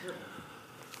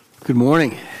Good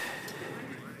morning.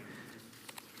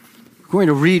 I'm going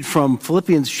to read from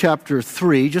Philippians chapter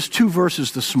 3, just 2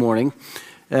 verses this morning,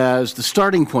 as the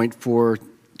starting point for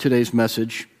today's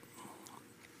message.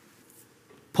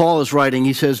 Paul is writing,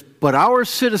 he says, "But our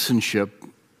citizenship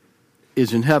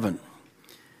is in heaven,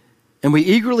 and we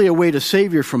eagerly await a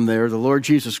Savior from there, the Lord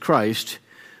Jesus Christ,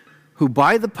 who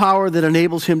by the power that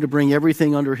enables him to bring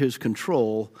everything under his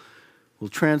control will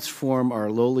transform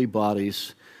our lowly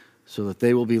bodies so that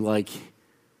they will be like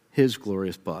his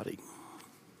glorious body."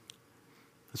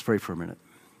 Let's pray for a minute.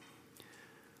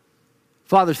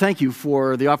 Father, thank you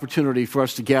for the opportunity for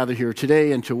us to gather here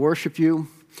today and to worship you.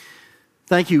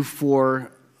 Thank you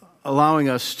for allowing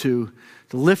us to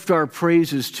lift our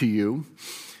praises to you,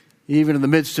 even in the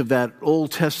midst of that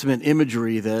Old Testament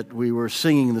imagery that we were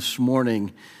singing this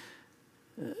morning.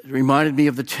 It reminded me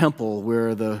of the temple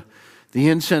where the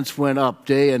incense went up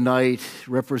day and night,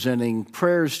 representing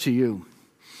prayers to you.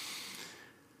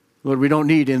 Lord, we don't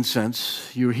need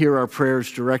incense. You hear our prayers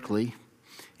directly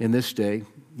in this day.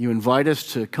 You invite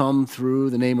us to come through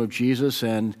the name of Jesus,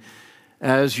 and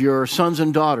as your sons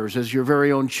and daughters, as your very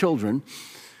own children,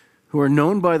 who are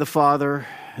known by the Father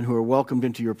and who are welcomed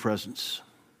into your presence.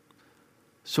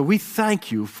 So we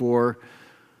thank you for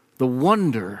the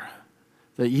wonder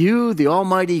that you, the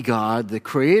Almighty God, the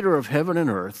creator of heaven and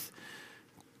earth,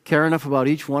 care enough about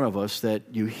each one of us that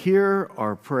you hear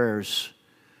our prayers,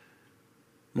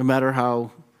 no matter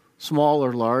how small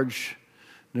or large,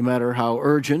 no matter how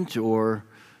urgent or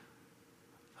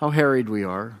how harried we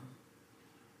are.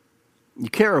 You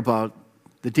care about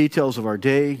the details of our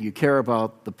day. You care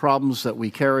about the problems that we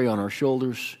carry on our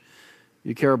shoulders.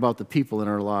 You care about the people in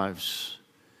our lives.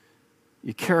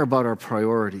 You care about our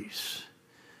priorities.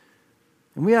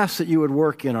 And we ask that you would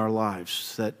work in our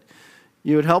lives, that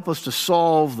you would help us to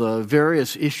solve the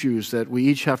various issues that we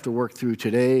each have to work through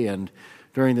today and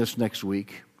during this next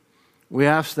week. We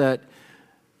ask that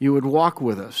you would walk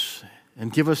with us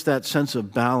and give us that sense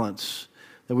of balance,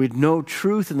 that we'd know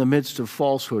truth in the midst of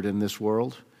falsehood in this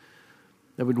world,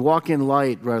 that we'd walk in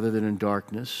light rather than in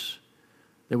darkness,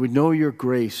 that we'd know your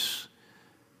grace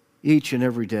each and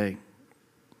every day.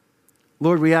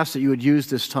 Lord, we ask that you would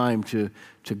use this time to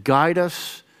guide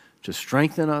us, to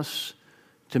strengthen us,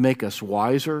 to make us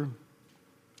wiser,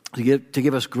 to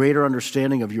give us greater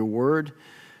understanding of your word,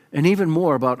 and even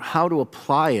more about how to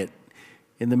apply it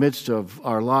in the midst of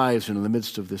our lives and in the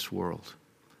midst of this world.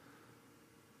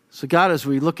 So God, as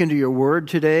we look into your word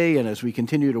today and as we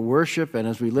continue to worship and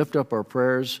as we lift up our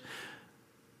prayers,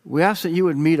 we ask that you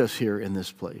would meet us here in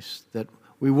this place, that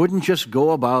we wouldn't just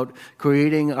go about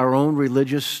creating our own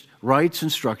religious rites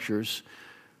and structures,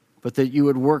 but that you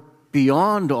would work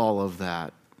beyond all of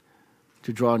that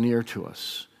to draw near to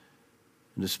us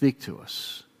and to speak to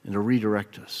us and to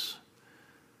redirect us.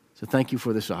 So thank you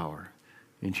for this hour.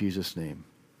 In Jesus' name,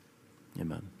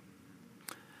 amen.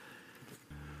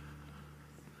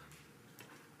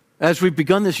 As we've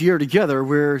begun this year together,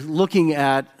 we're looking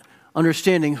at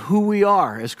understanding who we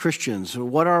are as Christians,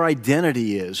 what our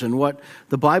identity is, and what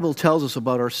the Bible tells us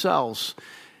about ourselves.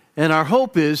 And our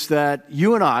hope is that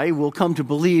you and I will come to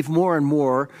believe more and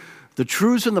more the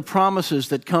truths and the promises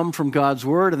that come from God's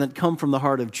Word and that come from the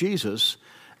heart of Jesus,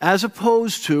 as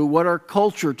opposed to what our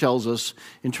culture tells us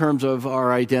in terms of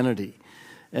our identity.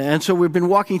 And so we've been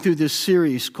walking through this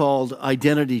series called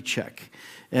Identity Check,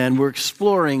 and we're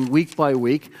exploring week by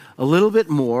week a little bit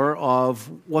more of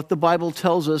what the Bible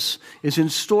tells us is in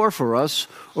store for us,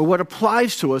 or what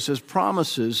applies to us as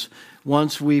promises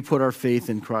once we put our faith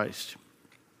in Christ.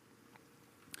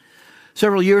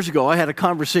 Several years ago, I had a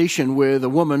conversation with a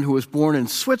woman who was born in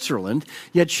Switzerland,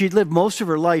 yet she'd lived most of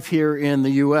her life here in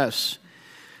the U.S.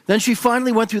 Then she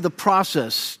finally went through the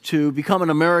process to become an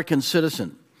American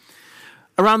citizen.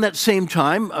 Around that same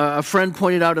time, a friend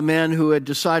pointed out a man who had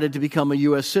decided to become a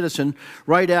U.S. citizen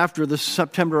right after the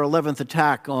September 11th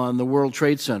attack on the World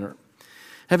Trade Center.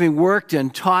 Having worked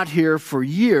and taught here for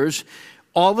years,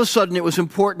 all of a sudden it was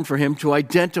important for him to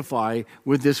identify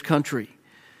with this country.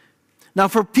 Now,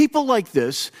 for people like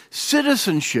this,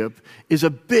 citizenship is a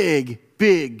big,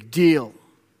 big deal.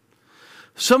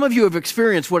 Some of you have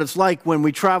experienced what it's like when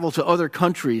we travel to other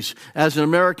countries as an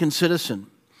American citizen.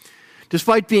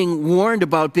 Despite being warned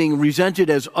about being resented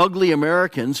as ugly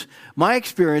Americans, my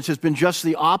experience has been just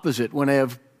the opposite when I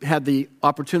have had the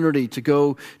opportunity to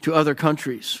go to other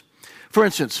countries. For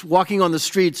instance, walking on the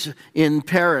streets in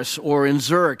Paris or in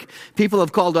Zurich, people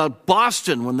have called out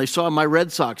Boston when they saw my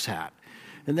Red Sox hat.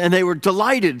 And they were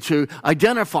delighted to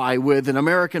identify with an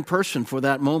American person for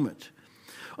that moment.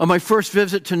 On my first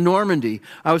visit to Normandy,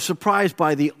 I was surprised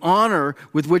by the honor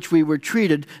with which we were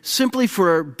treated simply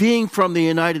for being from the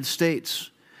United States.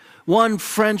 One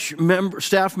French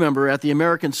staff member at the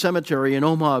American Cemetery in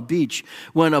Omaha Beach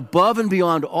went above and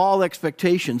beyond all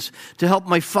expectations to help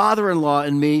my father-in-law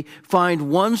and me find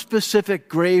one specific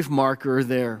grave marker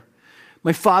there.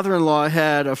 My father-in-law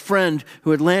had a friend who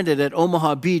had landed at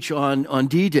Omaha Beach on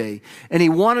D-Day, and he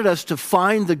wanted us to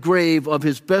find the grave of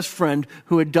his best friend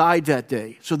who had died that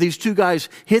day. So these two guys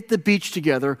hit the beach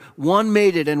together. One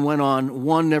made it and went on.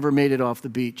 One never made it off the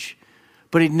beach.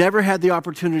 But he'd never had the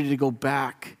opportunity to go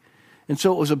back. And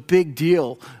so it was a big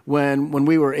deal when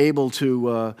we were able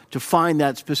to find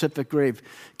that specific grave.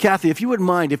 Kathy, if you wouldn't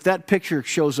mind, if that picture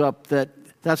shows up,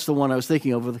 that's the one I was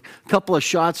thinking of with a couple of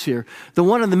shots here. The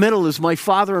one in the middle is my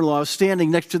father-in-law standing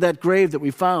next to that grave that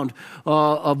we found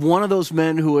of one of those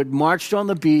men who had marched on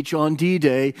the beach on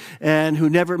D-Day and who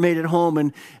never made it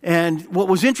home. And what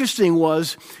was interesting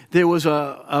was there was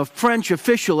a French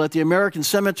official at the American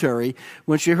Cemetery.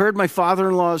 When she heard my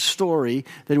father-in-law's story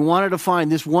that he wanted to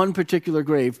find this one particular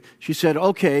grave, she said,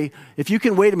 okay, if you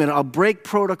can wait a minute, I'll break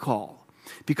protocol.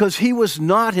 Because he was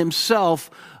not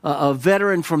himself a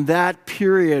veteran from that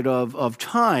period of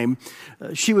time,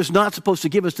 she was not supposed to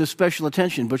give us this special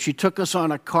attention, but she took us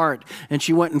on a cart and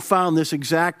she went and found this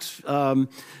exact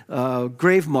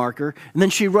grave marker, and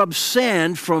then she rubbed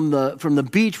sand from the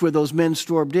beach where those men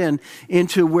stormed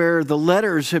into where the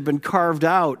letters had been carved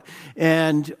out,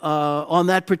 and on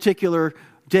that particular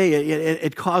day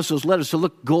it caused those letters to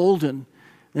look golden.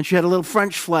 Then she had a little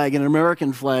French flag and an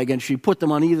American flag, and she put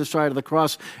them on either side of the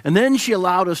cross. And then she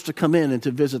allowed us to come in and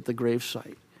to visit the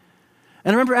gravesite. And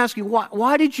I remember asking,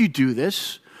 why did you do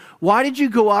this? Why did you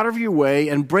go out of your way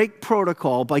and break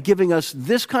protocol by giving us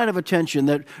this kind of attention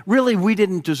that really we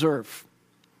didn't deserve?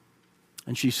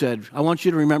 And she said, I want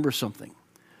you to remember something.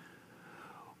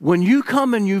 When you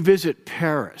come and you visit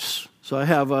Paris, so I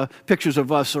have pictures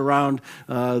of us around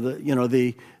from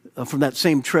that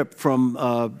same trip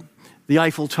from the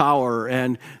Eiffel Tower,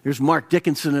 and there's Mark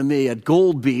Dickinson and me at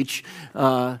Gold Beach.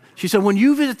 She said, when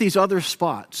you visit these other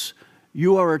spots,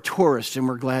 you are a tourist and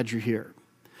we're glad you're here.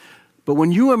 But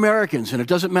when you Americans, and it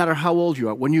doesn't matter how old you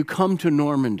are, when you come to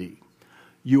Normandy,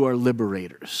 you are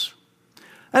liberators.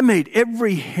 That made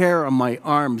every hair on my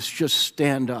arms just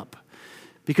stand up,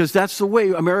 because that's the way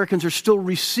Americans are still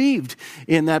received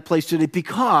in that place today,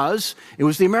 because it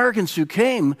was the Americans who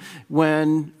came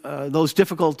when those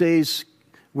difficult days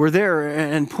were there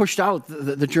and pushed out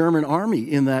the German army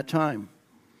in that time.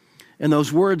 And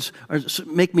those words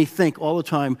make me think all the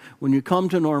time, when you come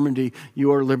to Normandy,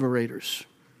 you are liberators.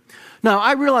 Now,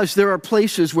 I realize there are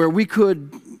places where we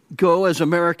could go as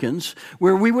Americans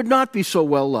where we would not be so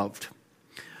well loved.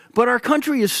 But our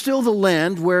country is still the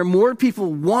land where more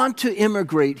people want to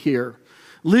immigrate here,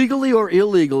 legally or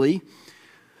illegally,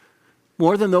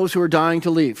 more than those who are dying to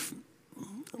leave.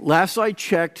 Last I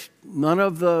checked, none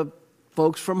of the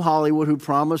folks from Hollywood who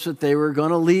promised that they were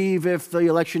going to leave if the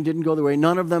election didn't go their way,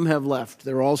 none of them have left.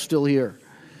 They're all still here.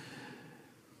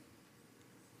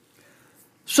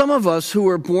 Some of us who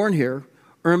are born here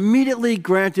are immediately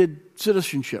granted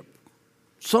citizenship.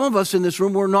 Some of us in this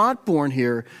room were not born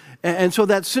here, and so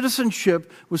that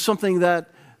citizenship was something that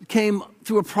came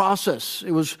through a process.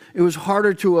 It was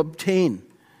harder to obtain.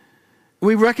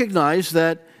 We recognize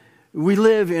that we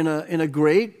live in a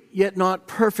great yet not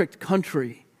perfect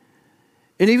country.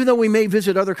 And even though we may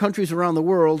visit other countries around the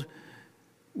world,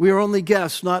 we are only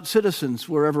guests, not citizens,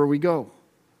 wherever we go.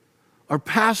 Our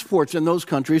passports in those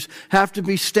countries have to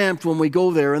be stamped when we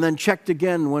go there and then checked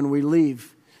again when we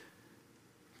leave.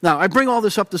 Now, I bring all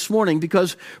this up this morning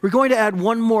because we're going to add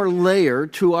one more layer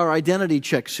to our identity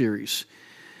check series.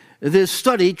 This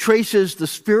study traces the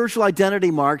spiritual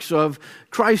identity marks of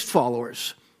Christ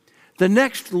followers. The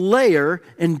next layer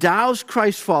endows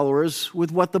Christ followers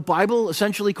with what the Bible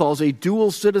essentially calls a dual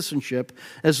citizenship,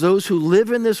 as those who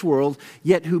live in this world,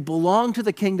 yet who belong to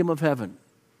the kingdom of heaven.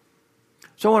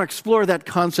 So I want to explore that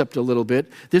concept a little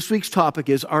bit. This week's topic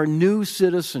is our new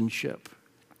citizenship.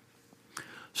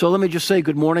 So let me just say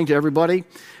good morning to everybody.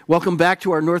 Welcome back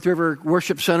to our North River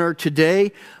Worship Center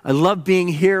today. I love being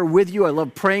here with you. I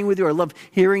love praying with you. I love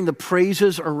hearing the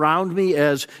praises around me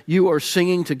as you are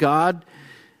singing to God.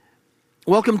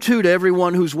 Welcome, too, to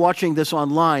everyone who's watching this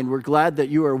online. We're glad that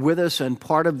you are with us and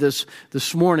part of this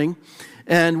morning.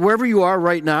 And wherever you are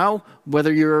right now,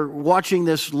 whether you're watching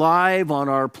this live on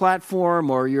our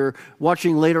platform or you're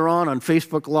watching later on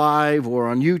Facebook Live or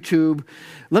on YouTube,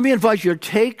 let me invite you to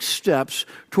take steps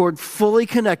toward fully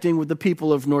connecting with the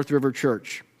people of North River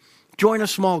Church. Join a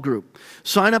small group.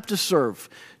 Sign up to serve.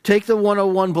 Take the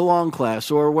 101 Belong class,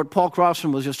 or what Paul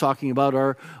Crossman was just talking about,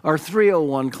 our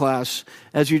 301 class,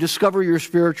 as you discover your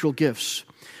spiritual gifts.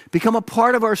 Become a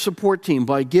part of our support team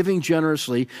by giving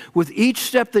generously. With each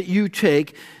step that you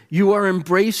take, you are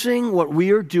embracing what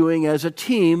we are doing as a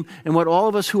team and what all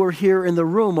of us who are here in the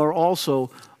room are also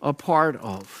a part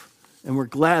of. And we're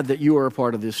glad that you are a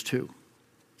part of this too.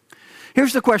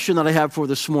 Here's the question that I have for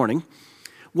this morning.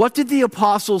 What did the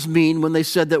apostles mean when they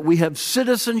said that we have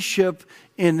citizenship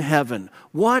in heaven?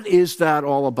 What is that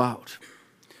all about?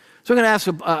 So I'm going to ask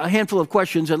a handful of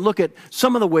questions and look at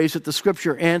some of the ways that the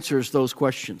Scripture answers those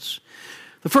questions.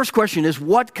 The first question is,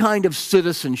 what kind of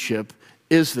citizenship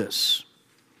is this?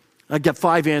 I got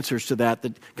 5 answers to that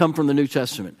come from the New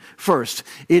Testament. First,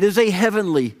 it is a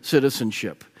heavenly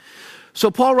citizenship. So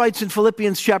Paul writes in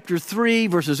Philippians chapter 3,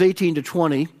 verses 18 to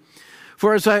 20,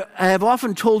 "For as I have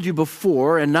often told you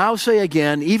before, and now say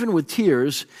again, even with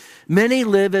tears, many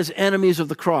live as enemies of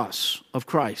the cross of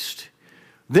Christ.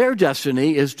 Their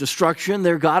destiny is destruction,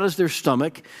 their God is their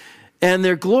stomach, and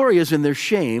their glory is in their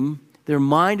shame. Their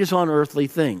mind is on earthly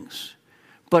things.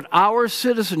 But our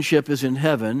citizenship is in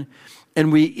heaven,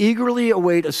 and we eagerly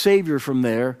await a Savior from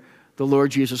there, the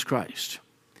Lord Jesus Christ."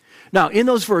 Now, in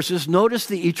those verses, notice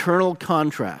the eternal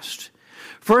contrast.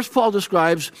 First, Paul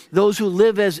describes those who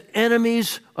live as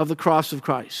enemies of the cross of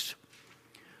Christ.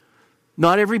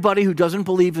 Not everybody who doesn't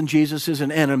believe in Jesus is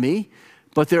an enemy,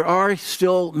 but there are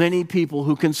still many people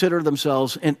who consider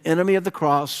themselves an enemy of the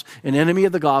cross, an enemy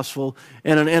of the gospel,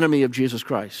 and an enemy of Jesus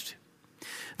Christ.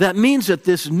 That means that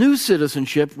this new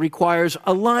citizenship requires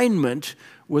alignment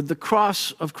with the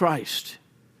cross of Christ.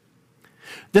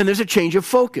 Then there's a change of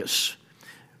focus.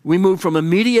 We move from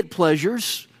immediate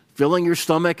pleasures, filling your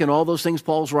stomach and all those things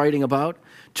Paul's writing about,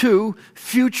 to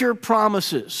future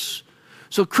promises.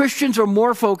 So Christians are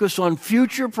more focused on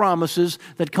future promises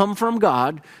that come from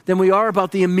God than we are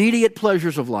about the immediate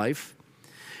pleasures of life.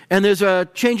 And there's a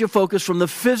change of focus from the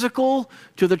physical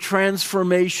to the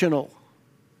transformational.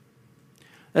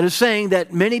 That is saying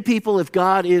that many people, if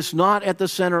God is not at the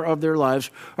center of their lives,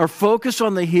 are focused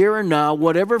on the here and now,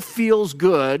 whatever feels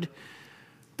good.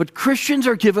 But Christians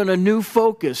are given a new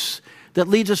focus that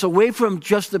leads us away from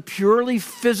just the purely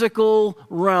physical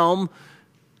realm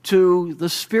to the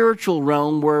spiritual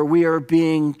realm where we are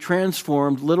being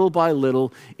transformed little by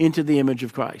little into the image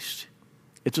of Christ.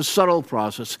 It's a subtle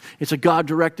process. It's a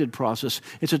God-directed process.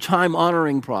 It's a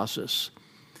time-honoring process.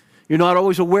 You're not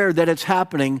always aware that it's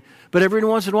happening, but every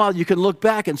once in a while you can look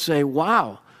back and say,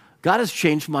 wow, God has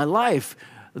changed my life.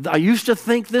 I used to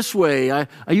think this way. I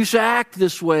used to act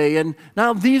this way, and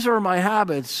now these are my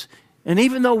habits. And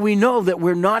even though we know that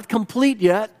we're not complete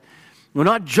yet, we're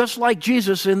not just like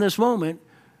Jesus in this moment,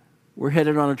 we're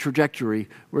headed on a trajectory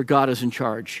where God is in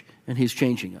charge and He's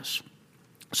changing us.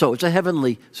 So it's a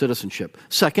heavenly citizenship.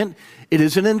 Second, it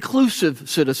is an inclusive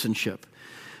citizenship.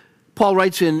 Paul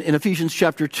writes in Ephesians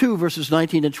chapter 2, verses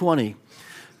 19 and 20,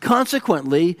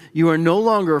 "Consequently, you are no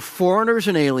longer foreigners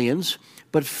and aliens,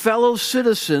 but fellow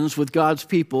citizens with God's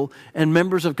people and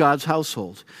members of God's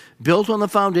household, built on the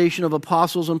foundation of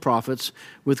apostles and prophets,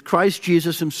 with Christ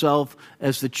Jesus Himself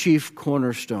as the chief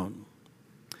cornerstone."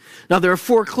 Now, there are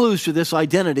 4 clues to this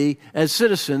identity as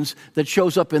citizens that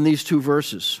shows up in these 2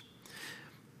 verses.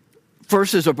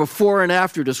 First is a before and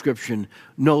after description.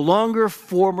 No longer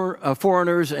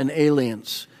foreigners and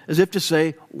aliens. As if to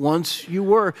say, once you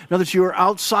were. In other words, you were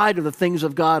outside of the things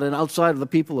of God and outside of the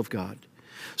people of God.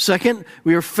 Second,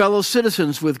 we are fellow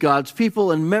citizens with God's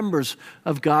people and members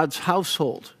of God's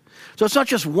household. So it's not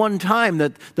just one time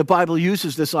that the Bible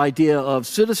uses this idea of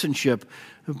citizenship,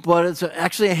 but it's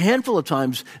actually a handful of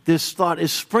times this thought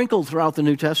is sprinkled throughout the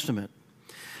New Testament.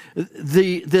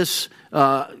 This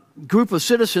group of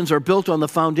citizens are built on the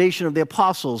foundation of the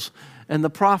apostles and the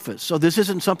prophets. So this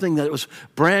isn't something that was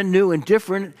brand new and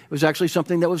different. It was actually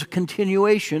something that was a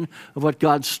continuation of what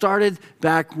God started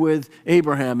back with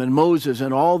Abraham and Moses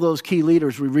and all those key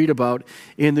leaders we read about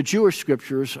in the Jewish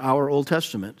scriptures, our Old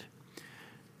Testament.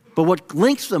 But what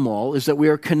links them all is that we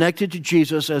are connected to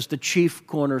Jesus as the chief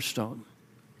cornerstone.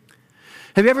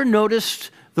 Have you ever noticed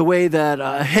the way that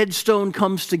a headstone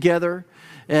comes together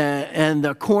and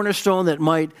a cornerstone that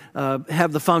might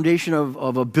have the foundation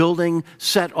of a building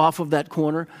set off of that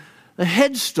corner? A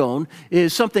headstone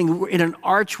is something in an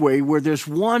archway where there's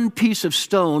one piece of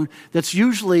stone that's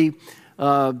usually,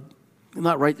 I'm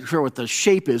not right sure what the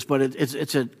shape is, but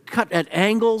it's a cut at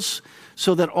angles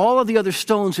so that all of the other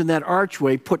stones in that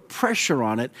archway put pressure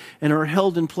on it and are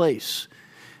held in place.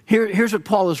 Here's what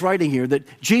Paul is writing here, that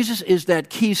Jesus is that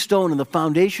key stone in the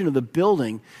foundation of the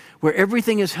building where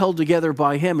everything is held together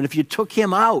by Him. And if you took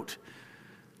Him out,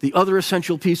 the other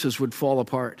essential pieces would fall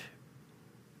apart.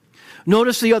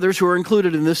 Notice the others who are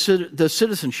included in the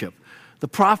citizenship. The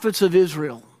prophets of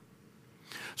Israel.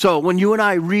 So when you and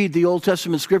I read the Old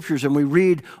Testament scriptures and we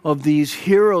read of these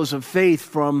heroes of faith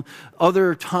from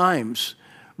other times,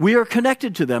 we are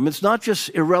connected to them. It's not just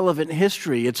irrelevant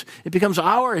history. It becomes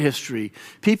our history.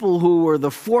 People who were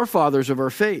the forefathers of our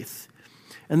faith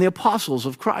and the apostles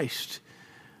of Christ.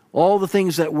 All the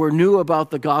things that were new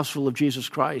about the gospel of Jesus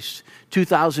Christ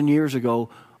 2,000 years ago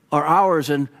are ours,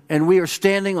 and we are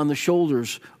standing on the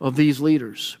shoulders of these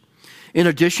leaders. In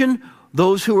addition,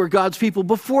 those who were God's people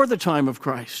before the time of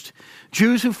Christ,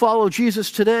 Jews who follow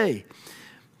Jesus today,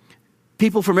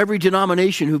 people from every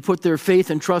denomination who put their faith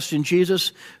and trust in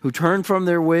Jesus, who turn from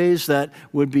their ways that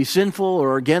would be sinful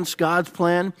or against God's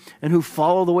plan, and who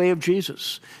follow the way of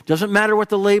Jesus. Doesn't matter what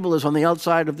the label is on the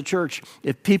outside of the church.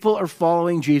 If people are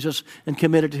following Jesus and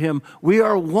committed to him, we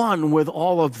are one with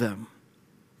all of them.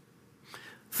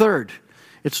 Third,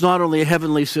 it's not only a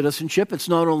heavenly citizenship, it's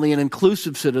not only an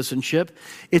inclusive citizenship,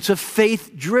 it's a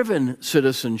faith-driven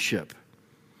citizenship.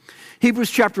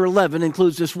 Hebrews chapter 11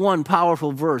 includes this one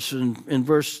powerful verse in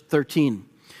verse 13.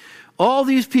 All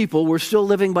these people were still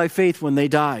living by faith when they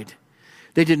died.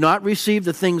 They did not receive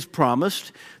the things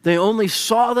promised. They only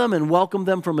saw them and welcomed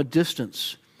them from a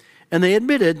distance. And they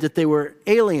admitted that they were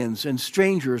aliens and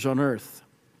strangers on earth.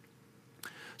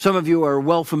 Some of you are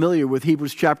well familiar with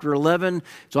Hebrews chapter 11.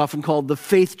 It's often called the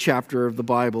faith chapter of the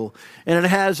Bible. And it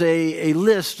has a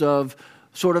list of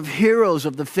sort of heroes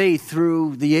of the faith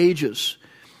through the ages.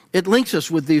 It links us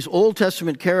with these Old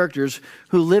Testament characters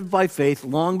who lived by faith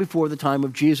long before the time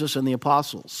of Jesus and the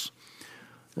apostles.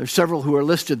 There's several who are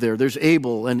listed there. There's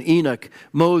Abel and Enoch,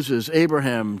 Moses,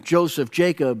 Abraham, Joseph,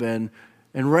 Jacob, and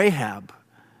Rahab.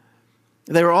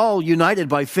 They were all united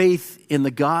by faith in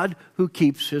the God who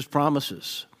keeps his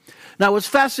promises. Now, what's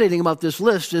fascinating about this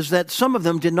list is that some of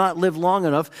them did not live long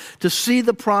enough to see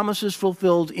the promises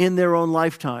fulfilled in their own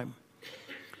lifetime.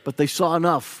 But they saw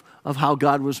enough of how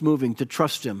God was moving to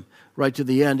trust him right to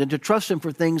the end, and to trust him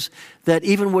for things that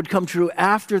even would come true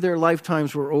after their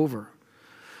lifetimes were over.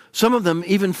 Some of them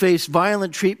even faced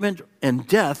violent treatment and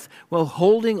death while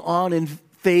holding on in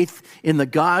faith in the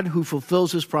God who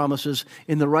fulfills his promises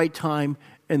in the right time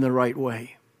and the right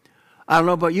way. I don't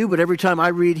know about you, but every time I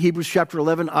read Hebrews chapter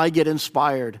 11, I get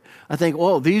inspired. I think,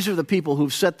 oh, these are the people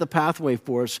who've set the pathway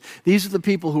for us. These are the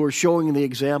people who are showing the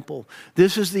example.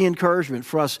 This is the encouragement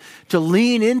for us to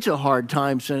lean into hard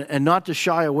times and not to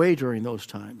shy away during those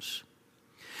times.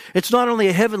 It's not only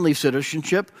a heavenly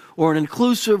citizenship or an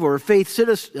inclusive or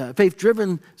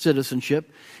faith-driven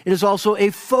citizenship, it is also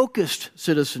a focused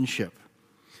citizenship.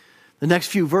 The next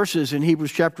few verses in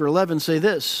Hebrews chapter 11 say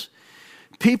this: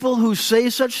 people who say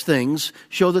such things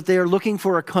show that they are looking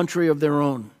for a country of their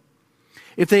own.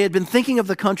 If they had been thinking of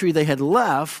the country they had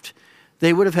left,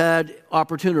 they would have had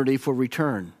opportunity for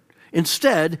return.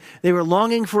 Instead, they were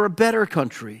longing for a better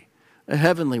country, a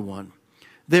heavenly one.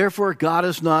 Therefore, God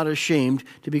is not ashamed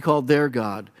to be called their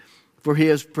God, for he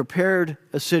has prepared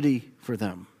a city for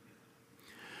them.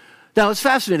 Now, it's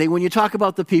fascinating when you talk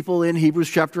about the people in Hebrews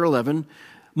chapter 11.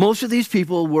 Most of these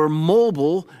people were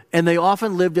mobile, and they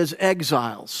often lived as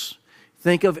exiles.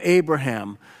 Think of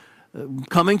Abraham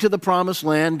coming to the promised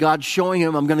land, God showing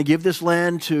him, I'm going to give this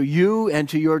land to you and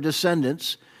to your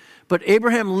descendants. But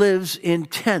Abraham lives in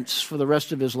tents for the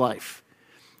rest of his life.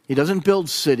 He doesn't build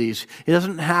cities. He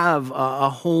doesn't have a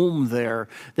home there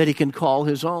that he can call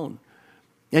his own.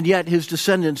 And yet his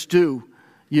descendants do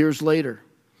years later.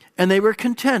 And they were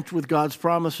content with God's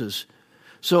promises.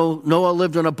 So Noah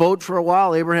lived on a boat for a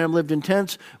while. Abraham lived in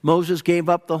tents. Moses gave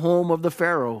up the home of the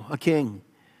Pharaoh, a king.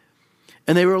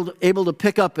 And they were able to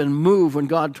pick up and move when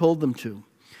God told them to.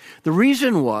 The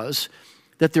reason was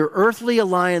that their earthly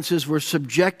alliances were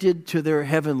subjected to their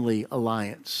heavenly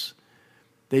alliance.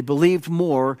 They believed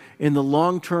more in the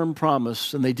long-term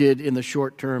promise than they did in the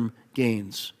short-term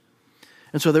gains.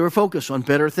 And so they were focused on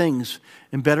better things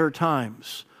and better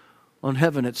times, on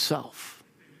heaven itself.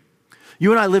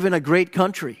 You and I live in a great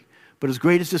country, but as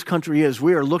great as this country is,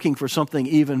 we are looking for something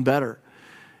even better.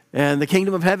 And the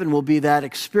kingdom of heaven will be that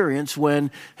experience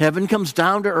when heaven comes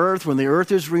down to earth, when the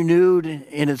earth is renewed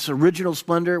in its original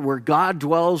splendor, where God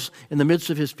dwells in the midst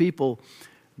of his people.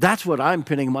 That's what I'm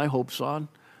pinning my hopes on,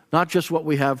 not just what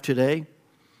we have today.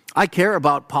 I care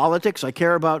about politics. I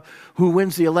care about who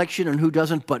wins the election and who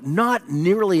doesn't, but not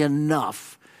nearly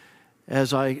enough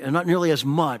and not nearly as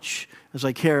much as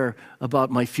I care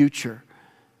about my future.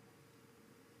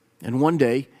 And one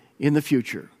day in the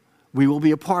future, we will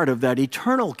be a part of that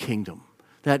eternal kingdom,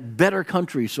 that better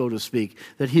country, so to speak,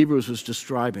 that Hebrews was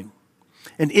describing.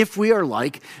 And if we are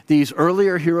like these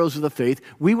earlier heroes of the faith,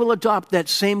 we will adopt that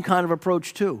same kind of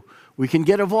approach too. We can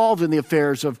get involved in the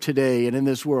affairs of today and in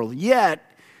this world. Yet,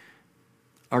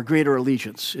 our greater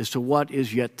allegiance is to what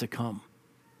is yet to come.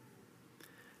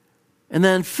 And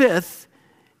then fifth,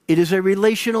 it is a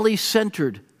relationally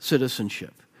centered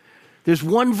citizenship. There's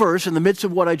one verse in the midst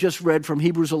of what I just read from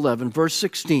Hebrews 11, verse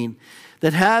 16,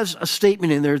 that has a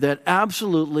statement in there that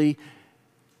absolutely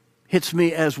hits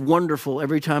me as wonderful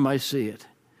every time I see it.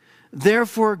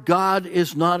 Therefore, God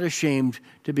is not ashamed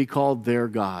to be called their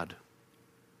God.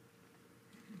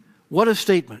 What a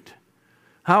statement.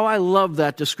 How I love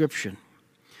that description.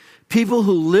 People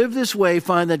who live this way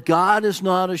find that God is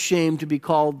not ashamed to be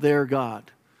called their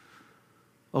God.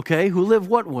 Okay? Who live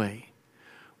what way?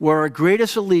 Where our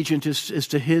greatest allegiance is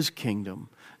to his kingdom,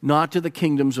 not to the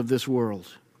kingdoms of this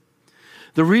world.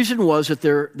 The reason was that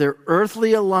their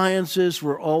earthly alliances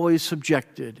were always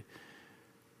subjected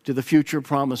to the future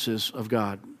promises of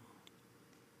God.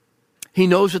 He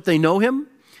knows that they know him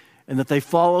and that they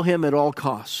follow him at all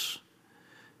costs.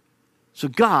 So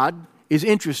God is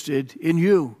interested in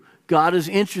you. God is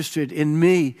interested in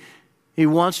me. He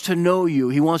wants to know you.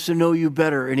 He wants to know you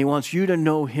better, and he wants you to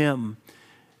know him.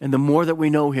 And the more that we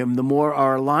know him, the more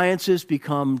our alliances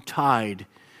become tied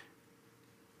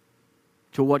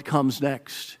to what comes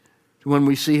next, to when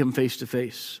we see him face to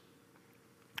face.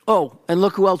 Oh, and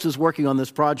look who else is working on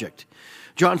this project.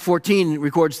 John 14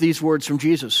 records these words from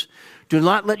Jesus. Do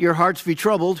not let your hearts be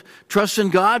troubled. Trust in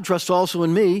God, trust also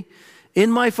in me. In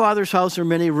my Father's house are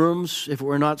many rooms. If it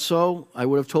were not so, I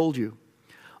would have told you.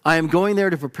 I am going there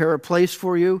to prepare a place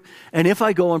for you. And if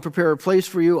I go and prepare a place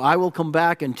for you, I will come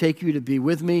back and take you to be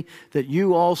with me, that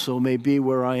you also may be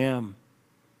where I am.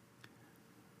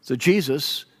 So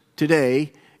Jesus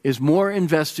today is more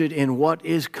invested in what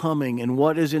is coming and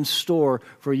what is in store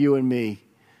for you and me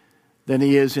than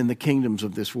he is in the kingdoms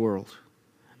of this world.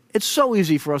 It's so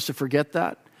easy for us to forget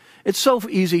that. It's so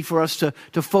easy for us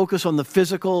to focus on the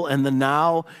physical and the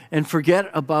now and forget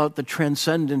about the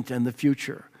transcendent and the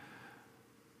future.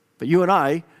 But you and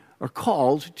I are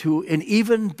called to an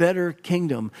even better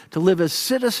kingdom, to live as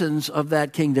citizens of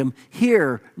that kingdom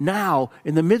here, now,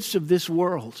 in the midst of this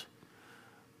world.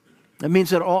 That means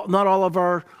that not all of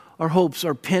our hopes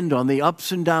are pinned on the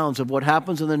ups and downs of what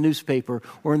happens in the newspaper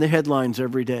or in the headlines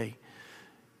every day.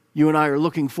 You and I are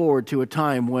looking forward to a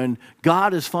time when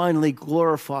God is finally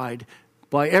glorified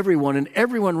by everyone, and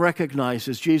everyone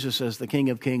recognizes Jesus as the King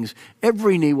of Kings.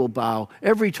 Every knee will bow,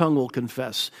 every tongue will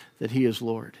confess that he is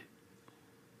Lord.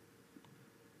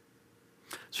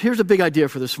 So here's a big idea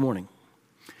for this morning.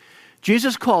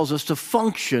 Jesus calls us to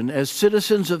function as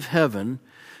citizens of heaven,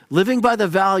 living by the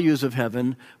values of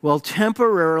heaven while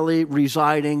temporarily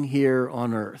residing here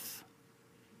on earth.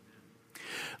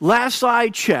 Last I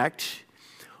checked,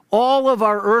 all of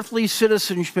our earthly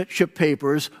citizenship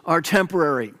papers are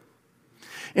temporary.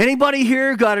 Anybody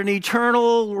here got an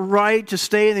eternal right to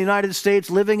stay in the United States,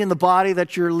 living in the body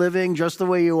that you're living just the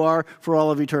way you are for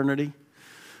all of eternity?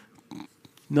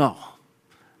 No,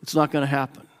 it's not going to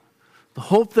happen. The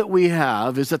hope that we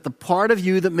have is that the part of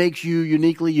you that makes you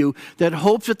uniquely you, that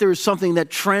hopes that there is something that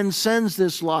transcends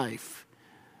this life,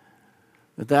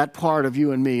 that part of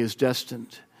you and me is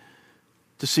destined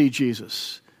to see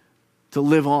Jesus, to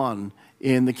live on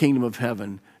in the kingdom of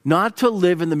heaven. Not to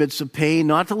live in the midst of pain,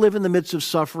 not to live in the midst of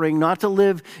suffering, not to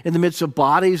live in the midst of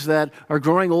bodies that are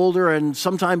growing older and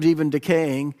sometimes even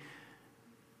decaying,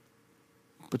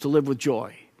 but to live with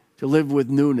joy, to live with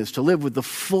newness, to live with the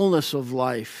fullness of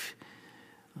life,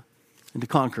 and to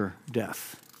conquer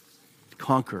death, to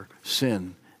conquer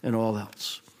sin and all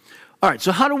else. All right,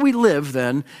 so how do we live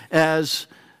then as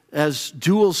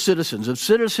dual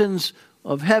citizens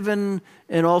of heaven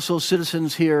and also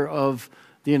citizens here of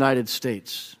the United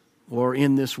States or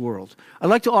in this world? I'd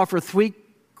like to offer 3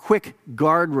 quick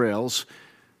guardrails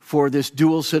for this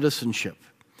dual citizenship.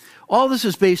 All this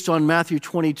is based on Matthew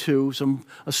 22,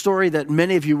 a story that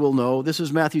many of you will know. This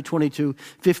is Matthew 22,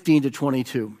 15 to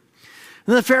 22.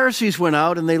 And the Pharisees went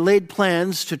out and they laid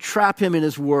plans to trap him in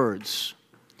his words.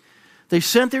 They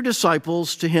sent their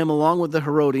disciples to him along with the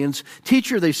Herodians.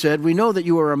 Teacher, they said, we know that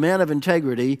you are a man of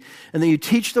integrity and that you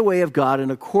teach the way of God in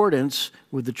accordance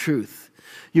with the truth.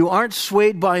 You aren't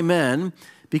swayed by men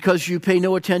because you pay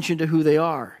no attention to who they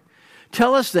are.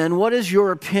 Tell us then, what is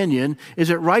your opinion?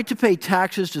 Is it right to pay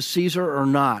taxes to Caesar or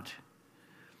not?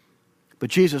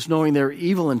 But Jesus, knowing their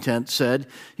evil intent, said,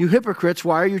 you hypocrites,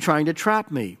 why are you trying to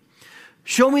trap me?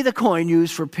 Show me the coin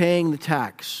used for paying the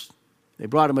tax. They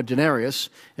brought him a denarius,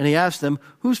 and he asked them,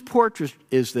 whose portrait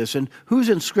is this, and whose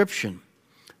inscription?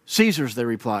 Caesar's, they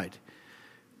replied.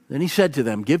 Then he said to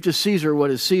them, give to Caesar what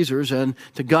is Caesar's, and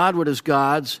to God what is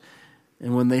God's.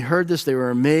 And when they heard this, they were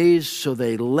amazed, so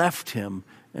they left him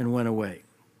and went away.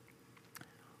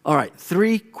 All right,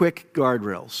 3 quick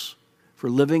guardrails for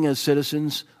living as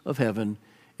citizens of heaven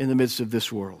in the midst of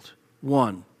this world.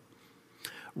 1,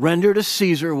 render to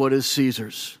Caesar what is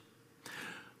Caesar's.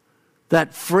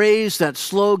 That phrase, that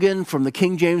slogan from the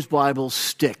King James Bible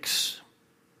sticks.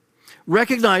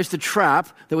 Recognize the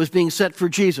trap that was being set for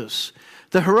Jesus.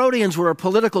 The Herodians were a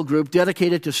political group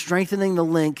dedicated to strengthening the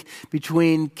link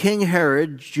between King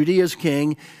Herod, Judea's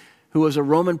king, who was a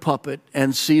Roman puppet,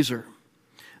 and Caesar.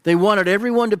 They wanted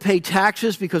everyone to pay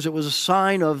taxes because it was a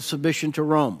sign of submission to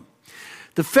Rome.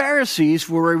 The Pharisees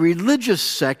were a religious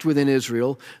sect within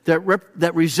Israel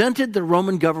that resented the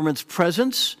Roman government's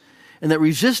presence and that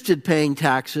resisted paying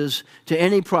taxes to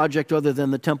any project other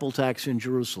than the temple tax in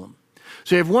Jerusalem.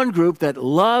 So you have one group that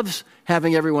loves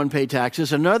having everyone pay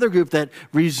taxes, another group that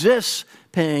resists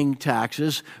paying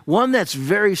taxes, one that's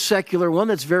very secular, one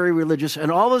that's very religious,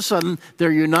 and all of a sudden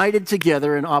they're united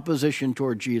together in opposition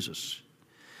toward Jesus.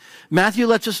 Matthew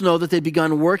lets us know that they've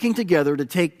begun working together to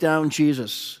take down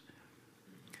Jesus.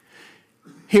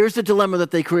 Here's the dilemma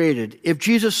that they created. If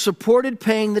Jesus supported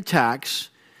paying the tax,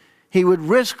 he would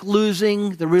risk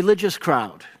losing the religious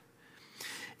crowd.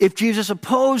 If Jesus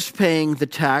opposed paying the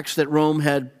tax that Rome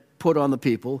had put on the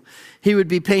people, he would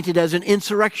be painted as an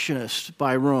insurrectionist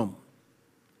by Rome.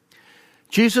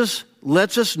 Jesus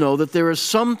lets us know that there are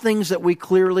some things that we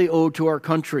clearly owe to our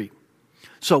country.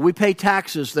 So we pay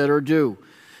taxes that are due.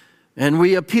 And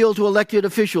we appeal to elected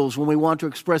officials when we want to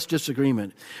express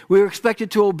disagreement. We are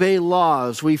expected to obey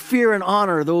laws. We fear and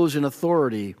honor those in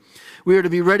authority. We are to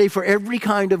be ready for every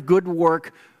kind of good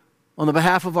work on the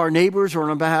behalf of our neighbors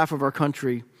or on behalf of our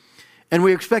country. And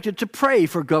we are expected to pray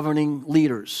for governing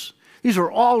leaders. These are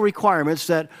all requirements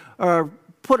that are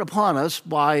put upon us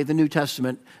by the New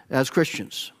Testament as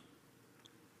Christians.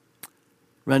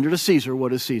 Render to Caesar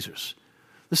what is Caesar's.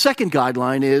 The second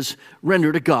guideline is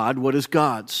render to God what is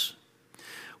God's.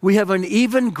 We have an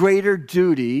even greater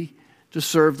duty to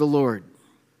serve the Lord.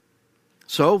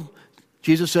 So,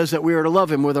 Jesus says that we are to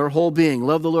love him with our whole being.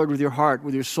 Love the Lord with your heart,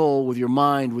 with your soul, with your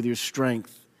mind, with your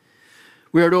strength.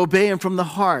 We are to obey him from the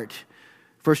heart.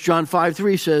 1 John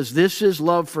 5:3 says, this is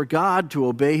love for God, to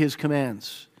obey his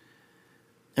commands.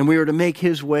 And we are to make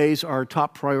his ways our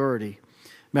top priority.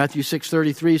 Matthew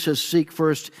 6:33 says, seek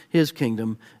first his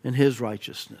kingdom and his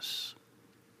righteousness.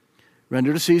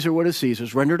 Render to Caesar what is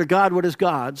Caesar's. Render to God what is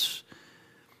God's.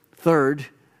 Third,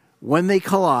 when they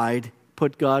collide,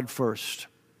 put God first.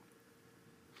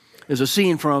 There's a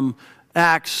scene from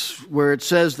Acts where it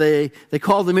says they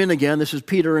called them in again. This is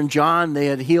Peter and John. They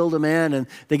had healed a man, and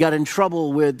they got in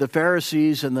trouble with the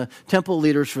Pharisees and the temple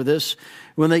leaders for this.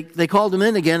 When they called them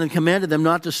in again and commanded them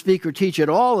not to speak or teach at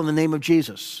all in the name of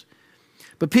Jesus.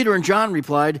 But Peter and John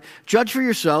replied, judge for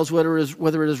yourselves whether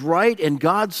it is right in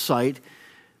God's sight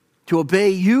to obey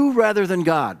you rather than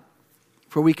God.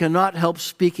 For we cannot help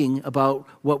speaking about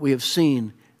what we have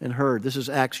seen and heard. This is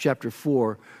Acts chapter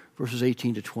 4, verses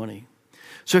 18 to 20.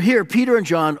 So here, Peter and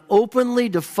John openly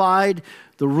defied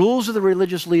the rules of the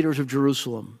religious leaders of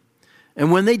Jerusalem.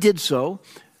 And when they did so,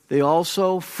 they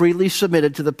also freely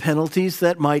submitted to the penalties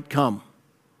that might come.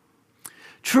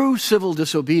 True civil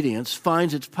disobedience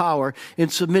finds its power in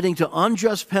submitting to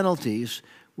unjust penalties,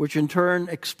 which in turn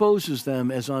exposes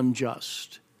them as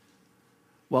unjust,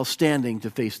 while standing to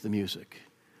face the music.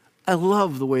 I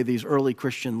love the way these early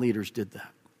Christian leaders did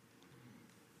that.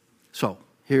 So,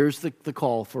 here's the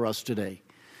call for us today.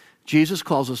 Jesus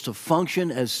calls us to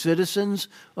function as citizens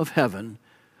of heaven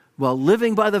while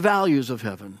living by the values of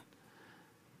heaven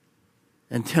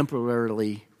and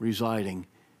temporarily residing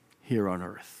here on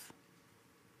earth.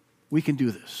 We can do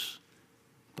this.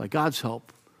 By God's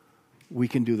help, we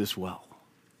can do this well.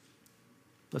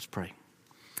 Let's pray.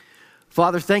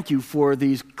 Father, thank you for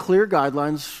these clear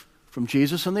guidelines from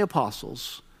Jesus and the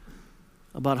apostles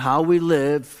about how we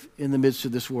live in the midst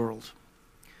of this world.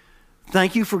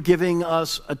 Thank you for giving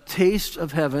us a taste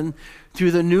of heaven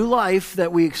through the new life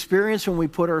that we experience when we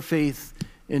put our faith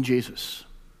in Jesus.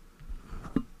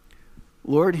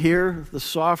 Lord, hear the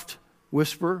soft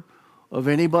whisper of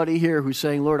anybody here who's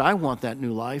saying, Lord, I want that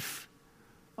new life.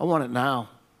 I want it now.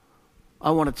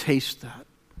 I want to taste that.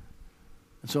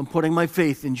 And so I'm putting my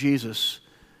faith in Jesus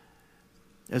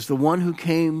as the one who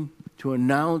came to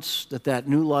announce that that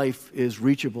new life is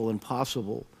reachable and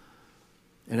possible.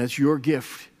 And it's your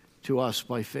gift to us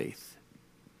by faith.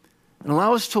 And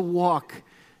allow us to walk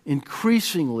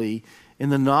increasingly in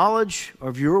the knowledge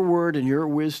of your word and your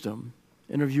wisdom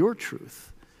and of your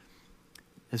truth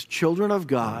as children of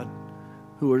God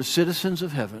who are citizens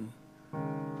of heaven,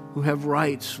 who have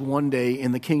rights one day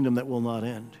in the kingdom that will not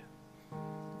end.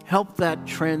 Help that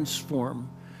transform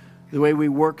the way we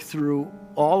work through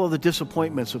all of the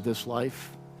disappointments of this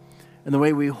life and the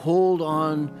way we hold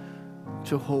on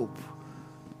to hope,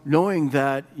 knowing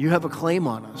that you have a claim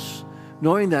on us,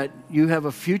 knowing that you have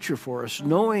a future for us,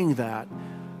 knowing that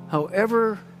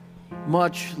however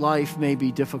much life may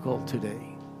be difficult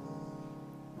today,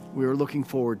 we are looking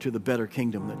forward to the better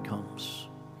kingdom that comes.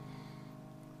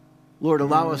 Lord,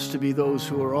 allow us to be those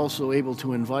who are also able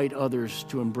to invite others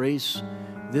to embrace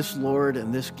this Lord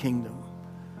and this kingdom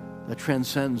that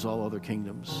transcends all other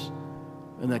kingdoms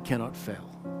and that cannot fail.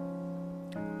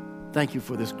 Thank you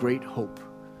for this great hope.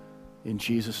 In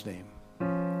Jesus' name.